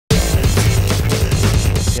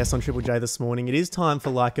guests on Triple J this morning. It is time for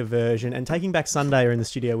Like a Version, and Taking Back Sunday are in the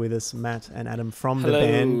studio with us, Matt and Adam from the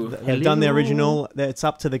band. They've done the original. It's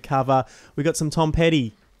up to the cover. We got some Tom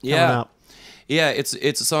Petty coming up. Yeah, it's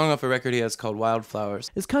a song off a record he has called Wildflowers.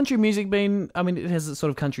 Has country music been, I mean, it has a sort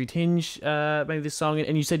of country tinge, maybe this song,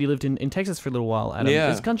 and you said you lived in Texas for a little while, Adam. Yeah.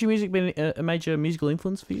 Has country music been a major musical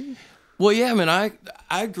influence for you? Well, yeah, man,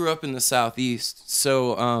 I grew up in the Southeast,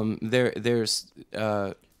 so there's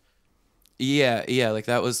like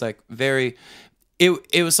that was like very,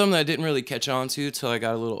 it was something I didn't really catch on to till I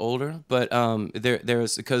got a little older, but there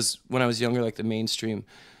was, because when I was younger, like the mainstream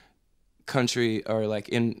country, or like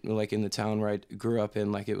in the town where I grew up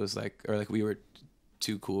in, like it was like, or like we were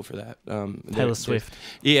too cool for that. Taylor Swift.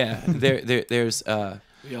 Yeah, there's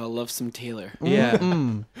we all love some Taylor.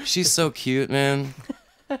 Yeah, she's so cute, man.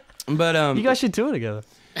 But you guys should tour together.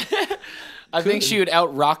 I think she would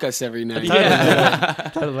out rock us every night.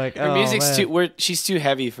 Yeah. Like, her music's she's too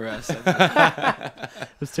heavy for us.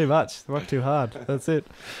 It's too much. They work too hard. That's it.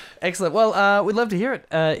 Excellent. Well, we'd love to hear it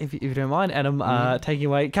if you don't mind, Adam. Taking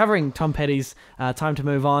away, covering Tom Petty's "Time to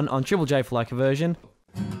Move On" Triple J for Like a Version.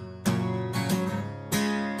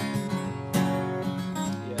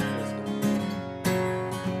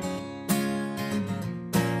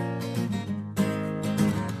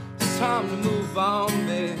 Time to move on,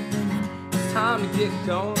 babe. It's time to get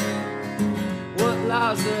going. What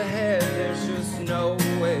lies ahead, there's just no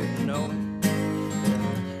way of knowing.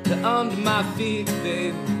 They're under my feet,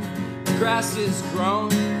 babe. The grass is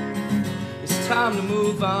growing. It's time to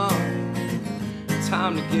move on.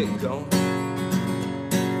 Time to get going.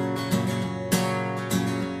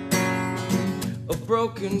 A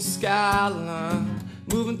broken skyline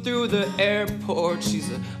moving through the airport. She's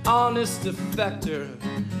an honest defector,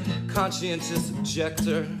 conscientious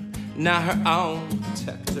objector, now her own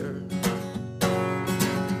protector.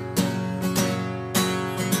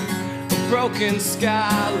 A broken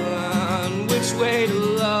skyline, which way to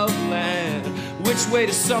love land, which way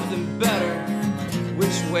to something better,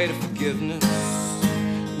 which way to forgiveness,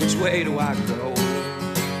 which way do I go?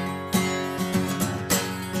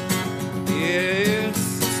 Yeah,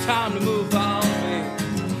 it's time to move on, babe.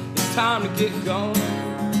 It's time to get going.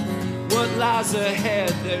 What lies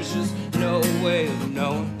ahead, there's just no way of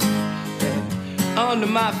knowing. Under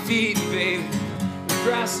my feet, baby, the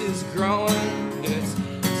grass is growing. It's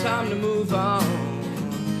time to move on,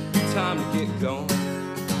 time to get going.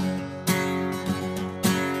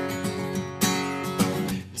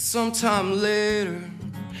 Sometime later,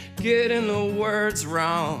 getting the words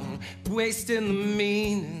wrong, wasting the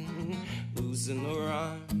meaning, losing the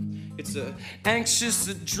rhyme. It's a anxious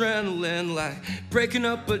adrenaline, like breaking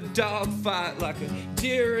up a dogfight, like a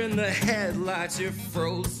deer in the headlights. You're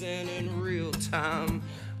frozen in real time.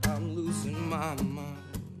 I'm losing my mind,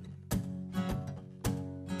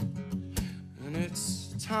 and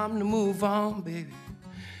it's time to move on, baby.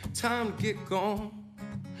 Time to get going.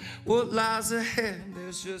 What lies ahead?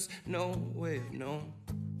 There's just no way of knowing.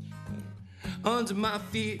 Under my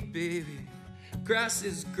feet, baby, grass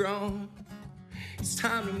is growing. It's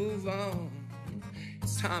time to move on.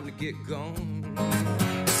 It's time to get going.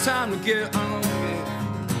 It's time to get on, baby.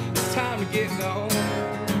 It's time to get going.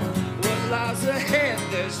 What lies ahead,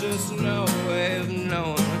 there's just no way of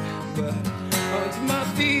knowing. But under my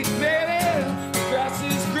feet, baby, the grass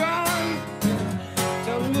is growing.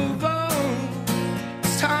 Time to move on.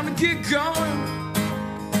 It's time to get going.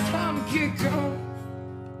 It's time to get going.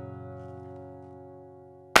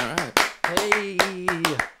 All right. Hey.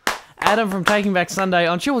 Adam from Taking Back Sunday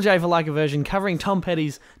on Triple J for Like a Version, covering Tom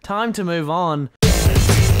Petty's "Time to Move On."